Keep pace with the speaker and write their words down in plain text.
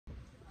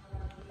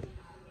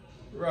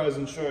Rise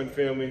and shine,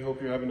 family.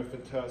 Hope you're having a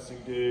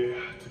fantastic day.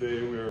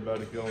 Today we are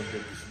about to go and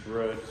get this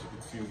bread. As you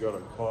can see, we got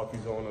our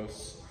coffees on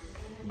us.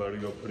 About to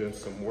go put in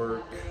some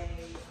work.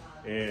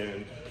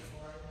 And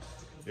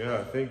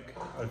yeah, I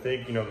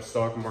think you know, the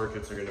stock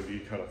markets are going to be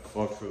kind of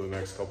fucked for the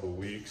next couple of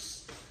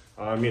weeks.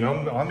 I mean,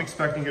 I'm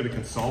expecting it to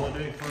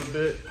consolidate for a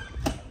bit.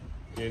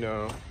 You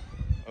know,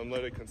 I'm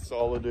letting it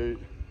consolidate.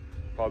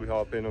 Probably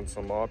hop in on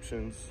some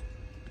options.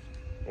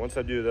 Once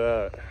I do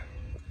that,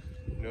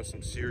 you know,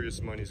 some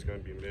serious money is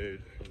going to be made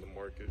in the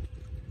market.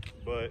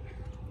 But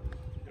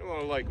you know,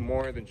 I like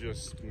more than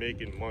just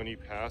making money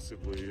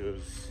passively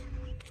is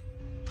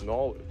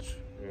knowledge.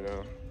 You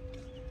know,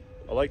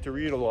 I like to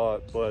read a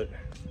lot, but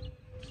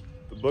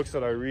the books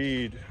that I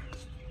read,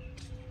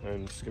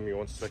 and just give me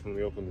 1 second, let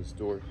me open this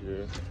door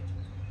here.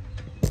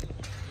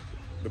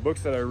 The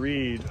books that I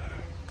read,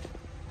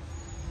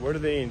 what do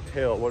they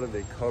entail? What do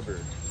they cover?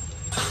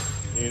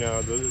 You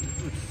know,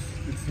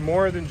 it's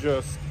more than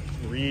just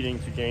reading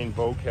to gain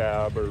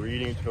vocab or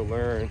reading to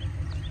learn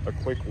a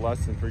quick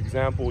lesson. For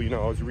example, you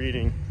know, I was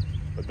reading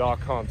The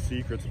Dot-Com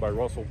Secrets by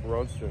Russell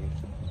Brunson,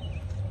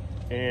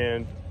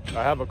 and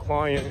I have a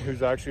client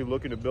who's actually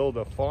looking to build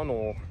a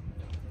funnel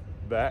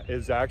that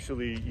is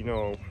actually, you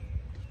know,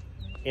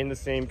 in the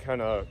same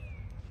kind of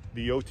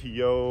the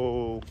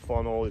OTO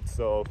funnel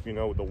itself, you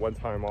know, with the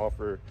one-time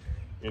offer.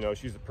 You know,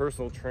 she's a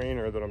personal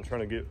trainer that I'm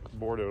trying to get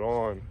boarded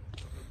on.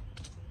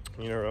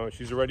 You know,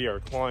 she's already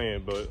our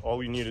client, but all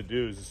we need to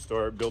do is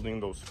start building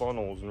those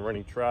funnels and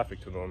running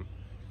traffic to them.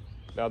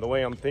 Now, the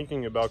way I'm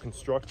thinking about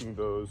constructing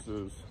those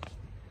is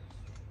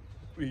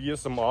we get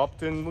some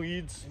opt-in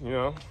leads, you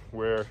know,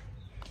 where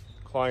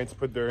clients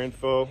put their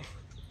info,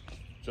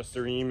 just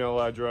their email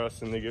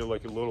address, and they get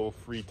like a little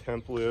free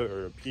template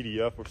or a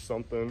PDF or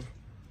something.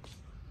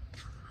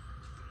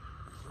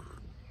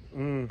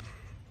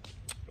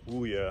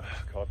 Ooh, yeah,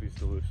 coffee's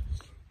delicious.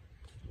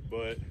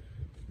 But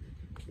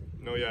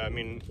no, yeah, I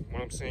mean, what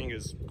I'm saying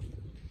is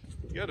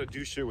you gotta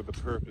do shit with a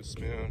purpose,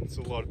 man. It's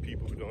a lot of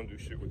people who don't do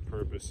shit with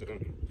purpose,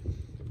 and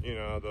you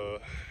know,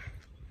 the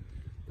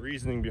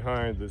reasoning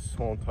behind this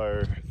whole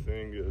entire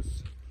thing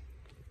is,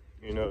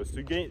 you know, is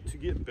to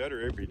get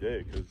better every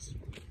day. Because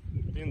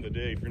at the end of the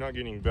day, if you're not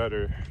getting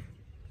better,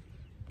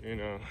 you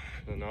know,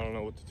 then I don't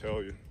know what to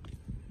tell you.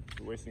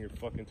 You're wasting your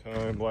fucking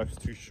time. Life's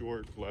too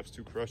short. Life's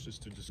too precious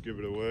to just give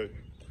it away.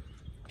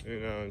 You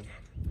know, and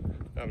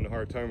I'm having a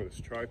hard time with this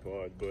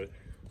tripod, but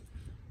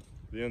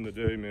at the end of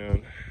the day,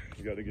 man,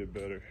 you got to get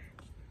better.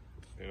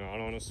 You know, I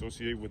don't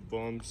associate with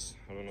bums.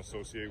 I don't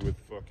associate with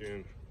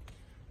fucking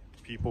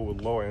people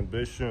with low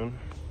ambition.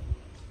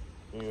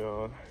 You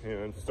know,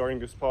 and starting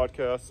this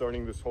podcast,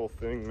 starting this whole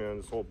thing, man,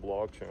 this whole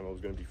blog channel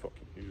is going to be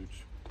fucking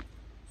huge.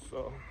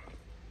 So,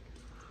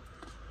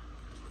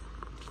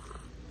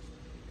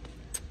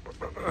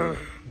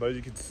 but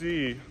you can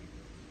see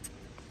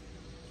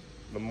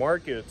the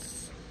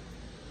markets,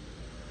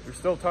 there's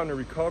still time to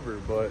recover,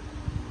 but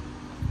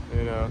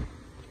you know,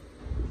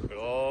 it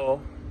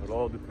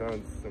all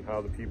depends on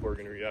how the people are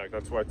going to react.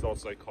 That's why it's all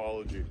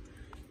psychology.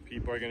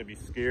 People are going to be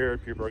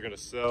scared, people are going to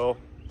sell,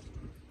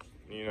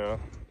 you know,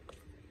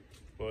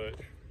 but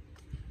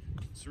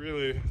it's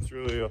really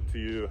up to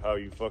you how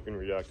you fucking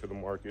react to the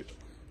market.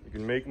 You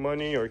can make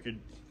money, or you could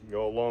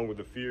go along with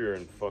the fear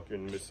and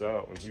fucking miss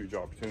out on huge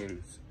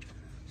opportunities.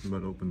 I'm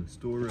about to open this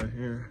door right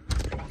here,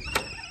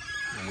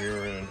 and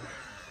we're in,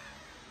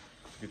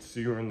 you can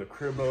see we're in the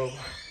cribbo,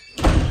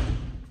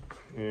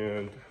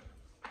 and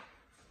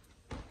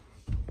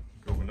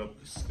going up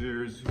the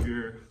stairs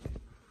here.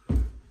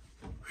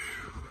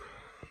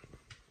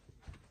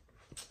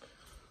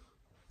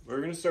 What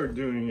we're gonna start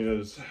doing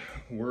is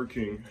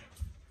working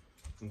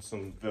on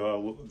some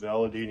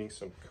validating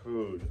some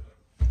code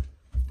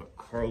that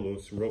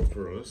Carlos wrote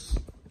for us.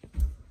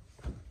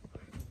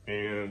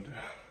 And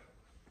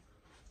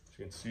as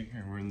you can see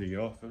here, we're in the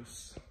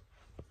office.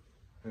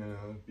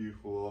 Yeah,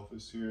 beautiful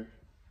office here.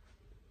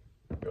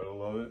 Gotta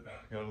love it,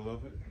 gotta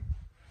love it.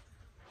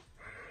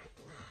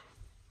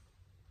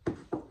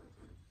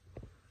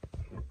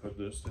 I'll put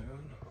this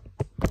down.